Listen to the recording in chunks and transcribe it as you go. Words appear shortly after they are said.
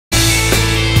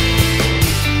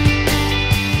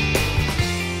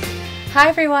Hi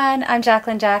everyone, I'm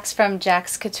Jacqueline Jax from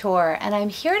Jax Couture, and I'm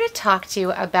here to talk to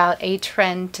you about a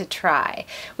trend to try.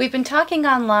 We've been talking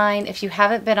online. If you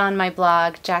haven't been on my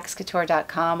blog,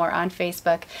 jaxcouture.com, or on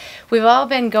Facebook, we've all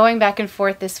been going back and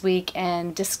forth this week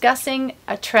and discussing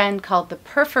a trend called the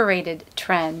perforated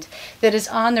trend that is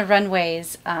on the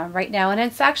runways right now, and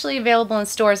it's actually available in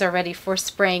stores already for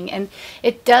spring. And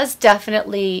it's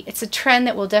a trend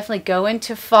that will definitely go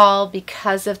into fall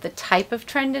because of the type of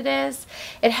trend it is.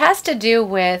 It has to do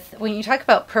with, when you talk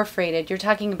about perforated, you're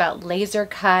talking about laser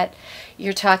cut,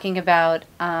 you're talking about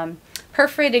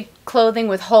perforated clothing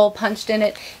with hole punched in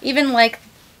it, even like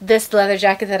this leather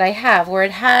jacket that I have, where it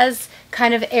has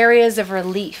kind of areas of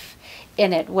relief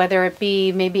in it, whether it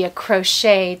be maybe a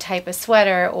crochet type of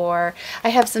sweater, or I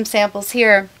have some samples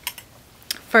here.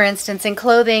 For instance, in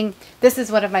clothing, this is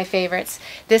one of my favorites.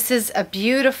 This is a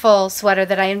beautiful sweater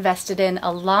that I invested in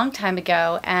a long time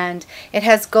ago, and it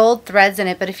has gold threads in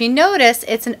it, but if you notice,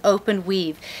 it's an open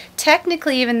weave.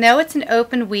 Technically, even though it's an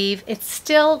open weave, it's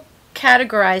still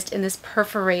categorized in this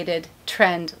perforated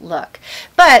trend look.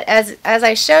 But as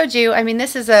I showed you, I mean,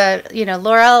 this is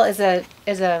L'Oreal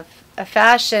is a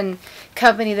fashion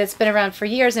company that's been around for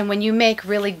years, and when you make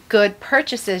really good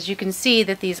purchases, you can see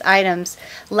that these items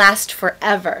last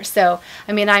forever. So,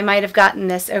 I mean, I might have gotten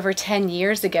this over 10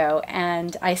 years ago,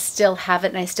 and I still have it,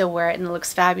 and I still wear it, and it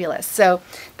looks fabulous. So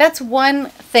that's one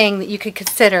thing that you could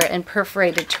consider in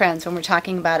perforated trends when we're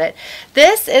talking about it.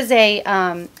 This is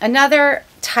another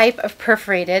type of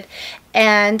perforated,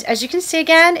 and as you can see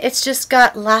again, it's just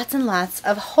got lots and lots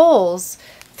of holes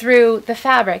through the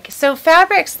fabric. So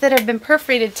fabrics that have been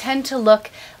perforated tend to look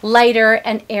lighter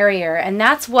and airier, and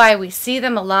that's why we see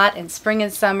them a lot in spring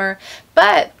and summer.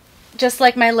 But just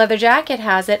like my leather jacket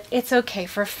has it, it's okay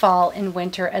for fall and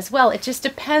winter as well. It just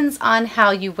depends on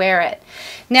how you wear it.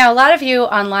 Now, a lot of you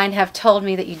online have told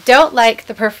me that you don't like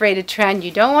the perforated trend.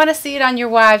 You don't want to see it on your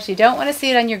wives. You don't want to see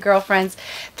it on your girlfriends.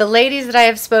 The ladies that I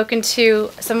have spoken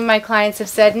to, some of my clients have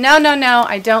said, no,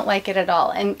 I don't like it at all.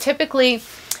 And typically,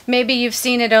 maybe you've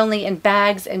seen it only in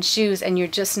bags and shoes and you're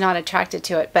just not attracted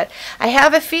to it. But I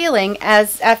have a feeling,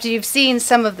 after you've seen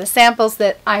some of the samples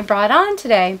that I brought on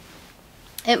today,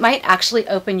 it might actually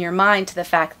open your mind to the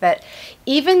fact that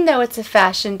even though it's a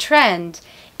fashion trend,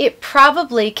 it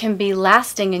probably can be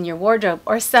lasting in your wardrobe,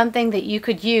 or something that you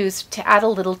could use to add a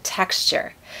little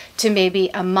texture to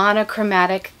maybe a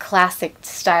monochromatic classic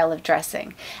style of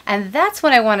dressing. And that's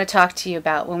what I want to talk to you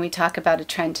about when we talk about a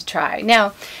trend to try.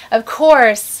 Now, of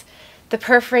course, the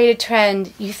perforated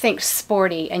trend, you think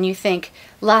sporty, and you think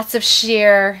lots of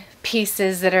sheer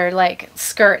pieces that are like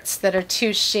skirts that are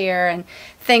too sheer, and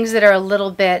things that are a little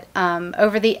bit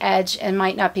over the edge and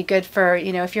might not be good for,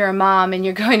 if you're a mom and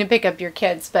you're going to pick up your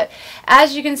kids. But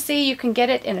as you can see, you can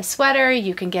get it in a sweater,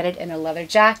 you can get it in a leather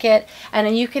jacket, and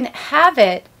then you can have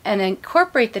it and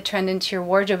incorporate the trend into your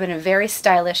wardrobe in a very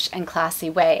stylish and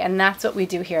classy way. And that's what we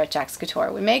do here at Jax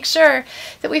Couture. We make sure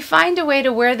that we find a way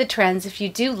to wear the trends, if you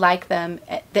do like them,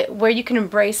 where you can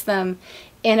embrace them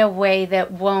in a way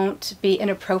that won't be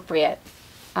inappropriate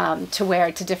to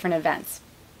wear to different events.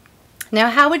 Now,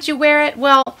 how would you wear it?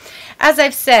 Well, as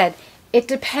I've said, it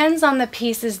depends on the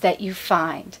pieces that you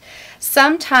find.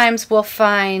 Sometimes we'll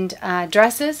find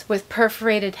dresses with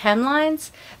perforated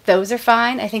hemlines. Those are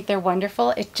fine. I think they're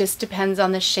wonderful. It just depends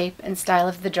on the shape and style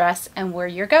of the dress and where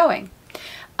you're going.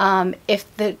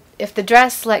 If the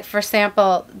dress, like for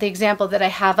example, the example that I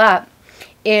have up,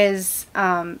 is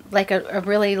like a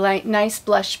really nice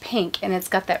blush pink, and it's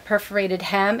got that perforated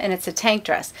hem, and it's a tank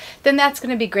dress, then that's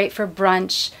going to be great for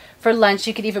brunch. For lunch,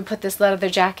 you could even put this leather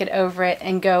jacket over it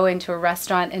and go into a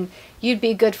restaurant, and you'd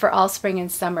be good for all spring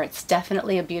and summer. It's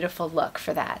definitely a beautiful look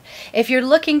for that. If you're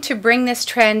looking to bring this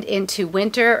trend into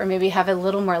winter, or maybe have a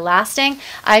little more lasting,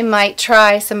 I might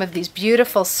try some of these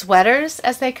beautiful sweaters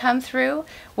as they come through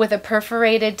with a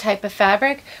perforated type of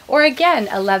fabric. Or again,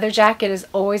 a leather jacket is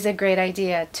always a great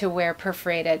idea to wear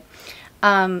perforated.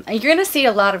 You're going to see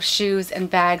a lot of shoes and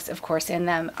bags, of course, in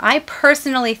them. I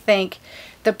personally think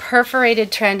the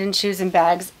perforated trend in shoes and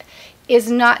bags is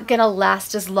not going to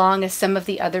last as long as some of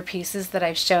the other pieces that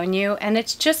I've shown you, and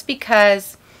it's just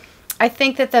because I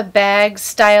think that the bag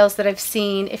styles that I've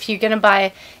seen, if you're going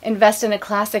to invest in a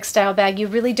classic style bag, you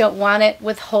really don't want it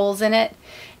with holes in it.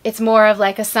 It's more of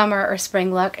like a summer or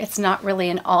spring look. It's not really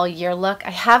an all year look.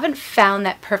 I haven't found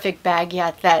that perfect bag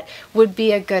yet that would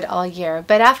be a good all year.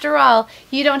 But after all,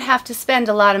 you don't have to spend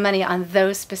a lot of money on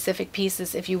those specific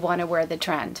pieces if you want to wear the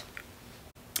trend.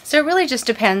 So it really just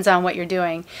depends on what you're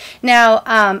doing. Now,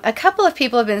 a couple of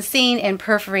people have been seen in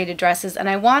perforated dresses, and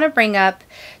I want to bring up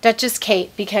Duchess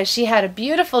Kate because she had a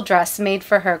beautiful dress made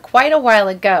for her quite a while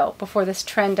ago, before this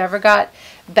trend ever got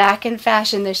back in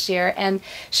fashion this year. And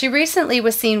she recently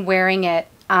was seen wearing it,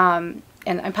 and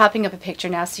I'm popping up a picture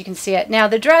now so you can see it. Now,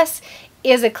 the dress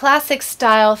is a classic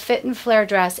style fit and flare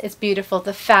dress. It's beautiful.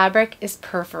 The fabric is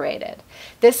perforated.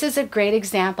 This is a great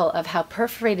example of how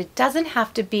perforated doesn't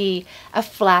have to be a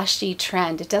flashy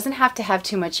trend. It doesn't have to have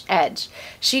too much edge.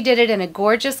 She did it in a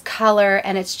gorgeous color,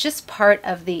 and it's just part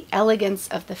of the elegance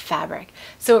of the fabric.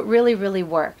 So it really, really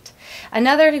worked.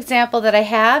 Another example that I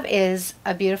have is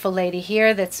a beautiful lady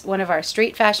here that's one of our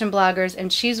street fashion bloggers,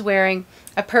 and she's wearing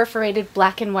a perforated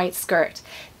black and white skirt.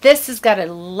 This has got a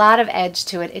lot of edge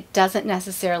to it. It doesn't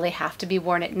necessarily have to be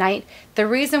worn at night. The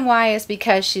reason why is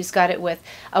because she's got it with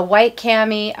a white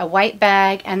cami, a white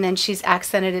bag, and then she's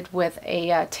accented it with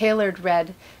a tailored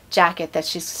red jacket that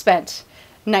she's spent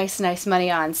nice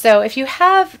money on. So if you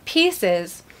have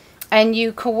pieces and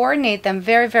you coordinate them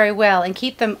very, very well and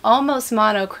keep them almost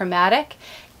monochromatic,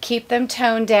 keep them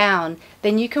toned down,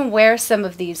 then you can wear some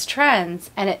of these trends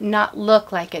and it not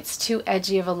look like it's too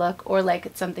edgy of a look or like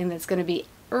it's something that's going to be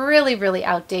really, really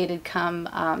outdated come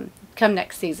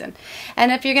next season.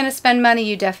 And if you're going to spend money,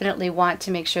 you definitely want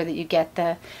to make sure that you get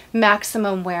the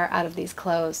maximum wear out of these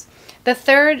clothes. The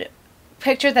third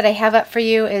picture that I have up for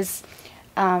you is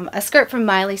a skirt from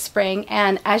Miley Spring,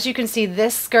 and as you can see,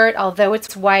 this skirt, although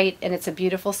it's white and it's a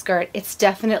beautiful skirt, it's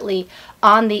definitely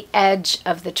on the edge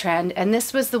of the trend, and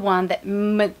this was the one that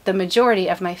the majority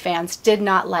of my fans did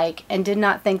not like and did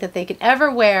not think that they could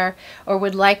ever wear or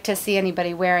would like to see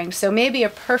anybody wearing. So maybe a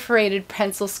perforated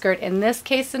pencil skirt in this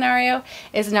case scenario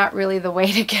is not really the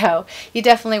way to go. You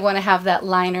definitely want to have that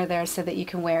liner there so that you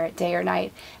can wear it day or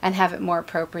night and have it more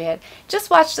appropriate. Just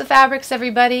watch the fabrics,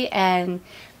 everybody, and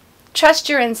trust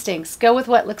your instincts. Go with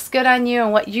what looks good on you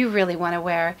and what you really want to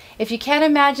wear. If you can't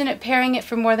imagine it pairing it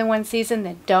for more than one season,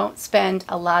 then don't spend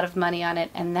a lot of money on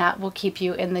it, and that will keep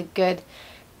you in the good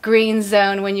green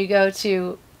zone when you go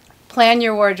to plan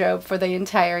your wardrobe for the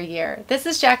entire year. This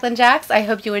is Jacqueline Jax. I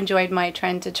hope you enjoyed my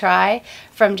trend to try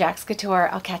from Jax Couture.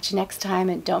 I'll catch you next time,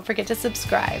 and don't forget to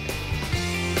subscribe.